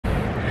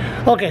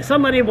Okay,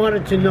 somebody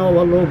wanted to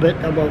know a little bit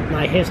about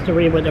my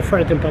history with the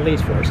Fredericton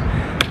Police Force.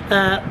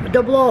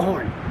 The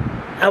blowhorn.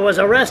 I was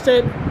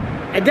arrested,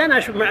 and then I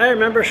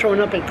remember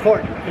showing up in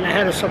court, and I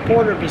had a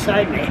supporter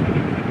beside me.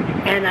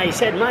 And I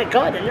said, my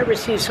God, I've never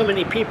seen so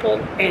many people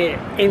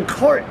in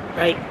court.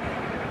 Like,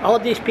 all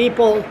these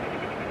people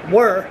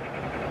were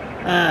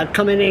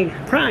committing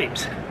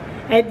crimes.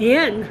 At the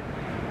end,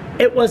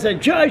 it was a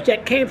judge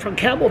that came from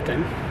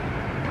Campbellton.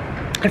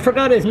 I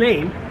forgot his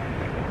name.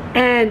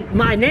 And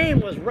my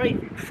name was right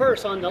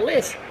first on the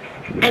list.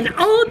 And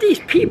all these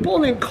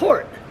people in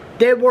court,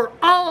 they were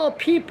all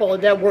people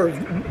that were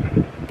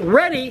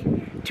ready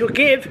to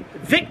give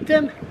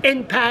victim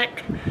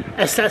impact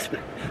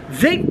assessment.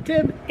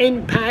 Victim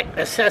impact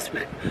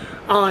assessment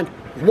on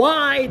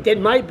why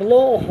did my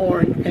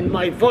blowhorn and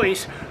my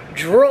voice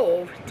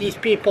drove these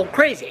people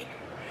crazy.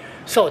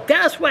 So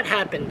that's what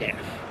happened there.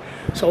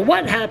 So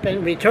what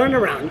happened, we turned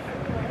around.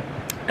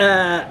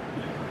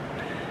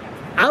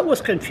 I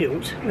was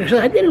confused because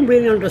I didn't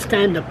really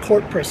understand the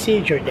court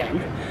procedure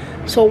then.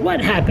 So what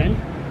happened,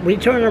 we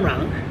turned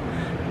around,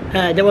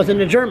 there was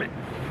an adjournment.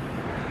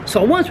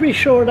 So once we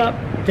showed up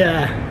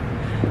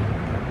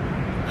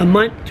a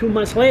month, 2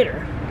 months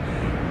later,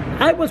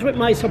 I was with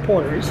my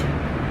supporters,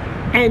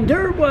 and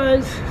there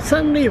was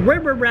suddenly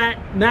River Rat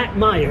Matt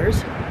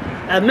Myers,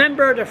 a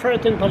member of the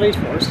Fredericton Police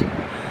Force,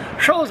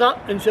 shows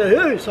up and says,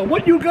 hey, so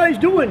what you guys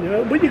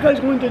doing? What you guys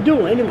going to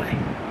do anyway?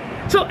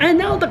 So, and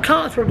now the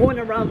cops were going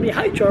around me,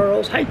 hi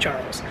Charles, hi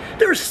Charles.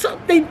 There's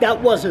something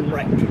that wasn't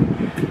right.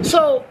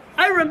 So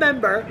I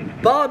remember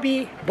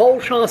Bobby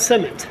Beauchamp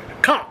Simmons,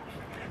 cop,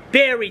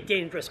 very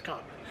dangerous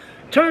cop,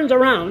 turns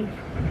around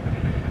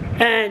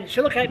and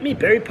she looked at me,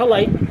 very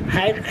polite,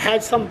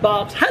 had some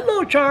bobs,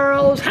 hello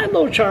Charles,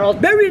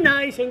 very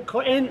nice in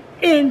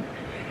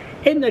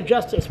the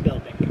Justice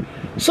Building.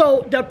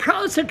 So the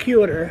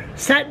prosecutor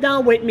sat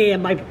down with me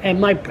and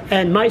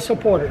my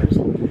supporters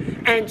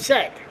and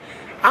said,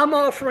 I'm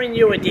offering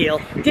you a deal.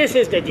 This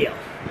is the deal.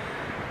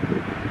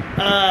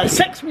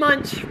 6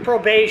 months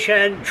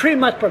probation, 3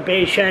 months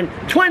probation,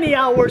 20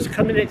 hours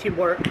community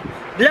work,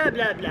 blah,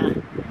 blah, blah.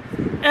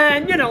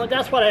 And, you know,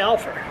 that's what I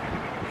offer.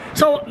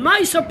 So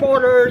my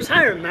supporters,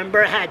 I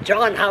remember, had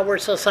John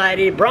Howard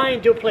Society, Brian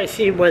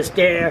Duplessis was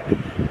there,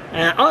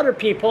 other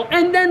people.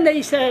 And then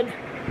they said,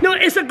 no,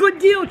 it's a good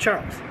deal,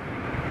 Charles.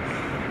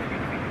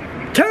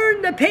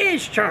 Turn the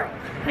page, Charles.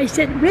 I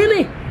said,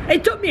 really?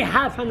 It took me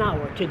half an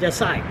hour to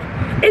decide.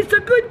 It's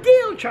a good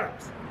deal,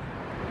 Charles.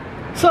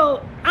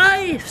 So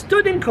I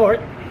stood in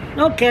court.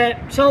 Okay,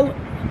 so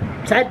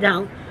sat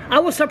down. I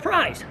was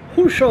surprised.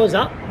 Who shows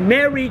up?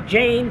 Mary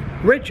Jane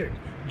Richard.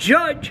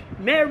 Judge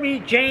Mary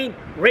Jane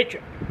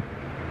Richard.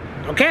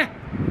 Okay?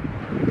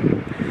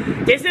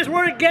 This is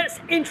where it gets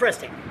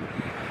interesting.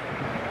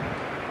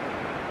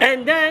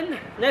 And then,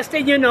 next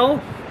thing you know,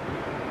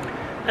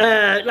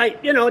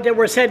 they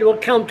were said we'll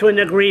come to an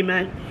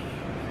agreement,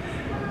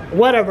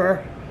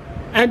 whatever.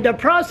 And the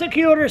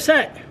prosecutor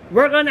said,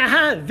 we're going to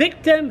have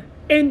victim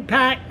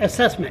impact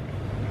assessment.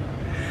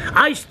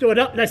 I stood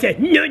up and I said,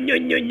 no, no,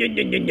 no, no,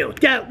 no, no, no.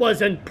 That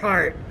wasn't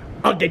part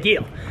of the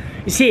deal.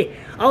 You see,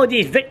 all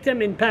these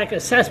victim impact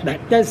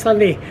assessment, then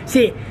suddenly,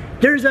 see,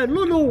 there's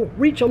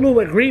reach a little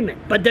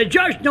agreement, but the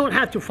judge don't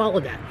have to follow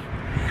that.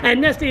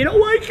 And next thing you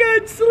know, I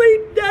can't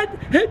sleep,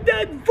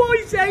 that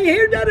voice, I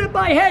hear that in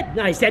my head.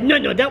 And I said, no,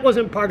 no, that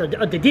wasn't part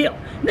of the deal.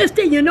 Next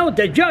thing you know,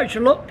 the judge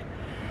looked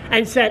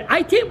and said,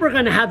 I think we're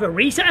going to have a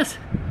recess.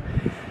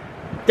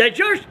 The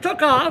judge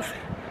took off.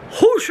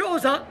 Who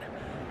shows up?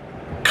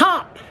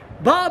 Cop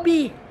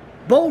Bobby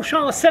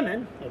Beauchamp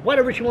Simmons, or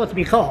whatever she wants to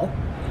be called,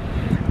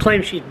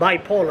 claims she's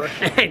bipolar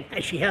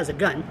and she has a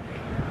gun,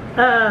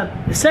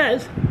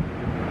 said,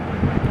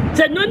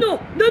 no,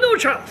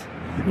 Charles.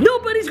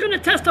 Nobody's going to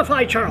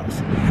testify,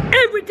 Charles.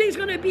 Everything's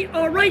going to be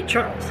all right,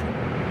 Charles.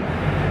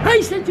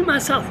 I said to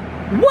myself,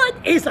 what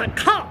is a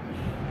cop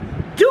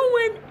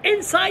doing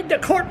inside the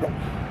courtroom?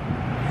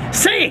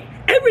 Saying,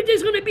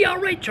 everything's going to be all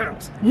right,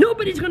 Charles.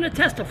 Nobody's going to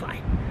testify.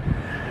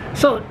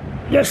 So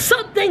there's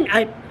something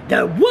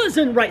that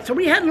wasn't right. So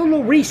we had a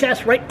little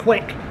recess right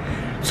quick.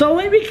 So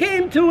when we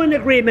came to an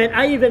agreement,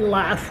 I even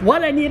laughed.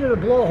 What I needed a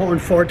blowhorn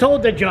for,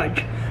 told the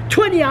judge,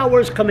 20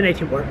 hours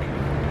community work.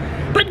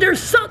 But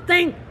there's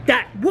something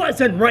that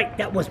wasn't right,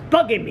 that was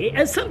bugging me.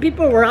 And some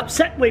people were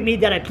upset with me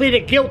that I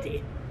pleaded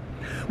guilty.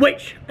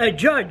 Which a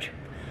judge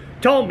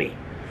told me,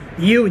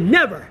 you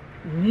never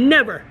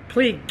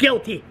plead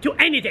guilty to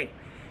anything.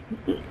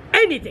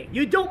 Anything.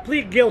 You don't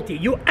plead guilty.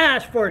 You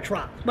ask for a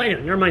trial.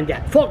 Never mind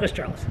that. Focus,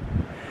 Charles.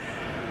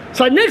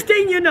 So next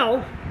thing you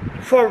know,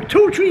 for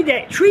 3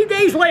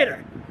 days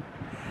later,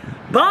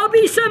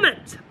 Bobby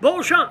Simmons,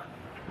 Beauchamp,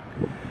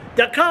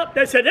 the cop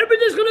that said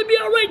everything's going to be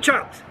all right,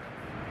 Charles,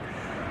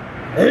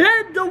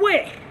 led the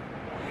way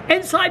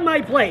inside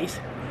my place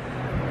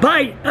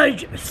by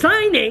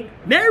signing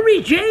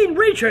Mary Jane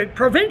Richard,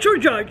 provincial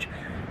judge,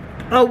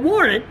 a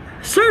warrant,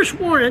 search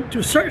warrant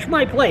to search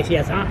my place.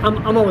 Yes,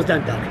 I'm almost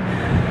done, Doug.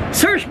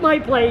 Search my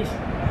place,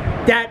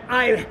 that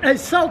I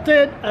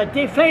assaulted,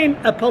 defamed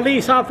a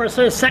police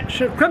officer,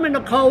 section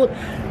criminal code,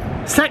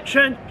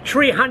 Section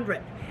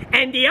 300.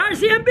 And the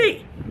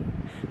RCMP,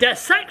 the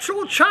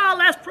sexual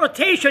child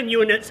exploitation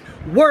units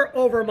were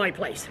over my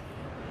place.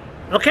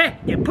 Okay?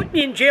 They put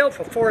me in jail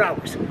for 4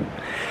 hours.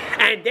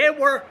 And they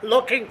were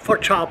looking for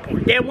child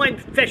porn. They went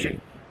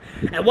fishing.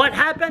 And what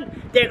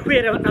happened? They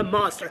created a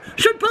monster.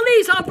 Should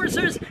police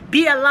officers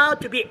be allowed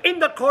to be in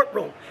the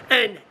courtroom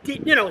and,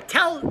 you know,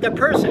 tell the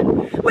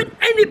person, with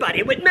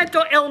anybody, with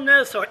mental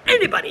illness or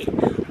anybody,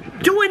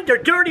 doing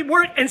their dirty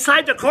work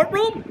inside the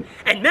courtroom?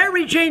 And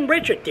Mary Jane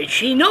Richard, did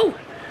she know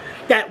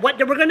that what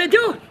they were going to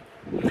do?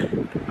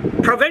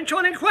 Provincial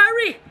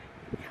inquiry?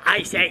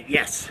 I say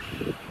yes.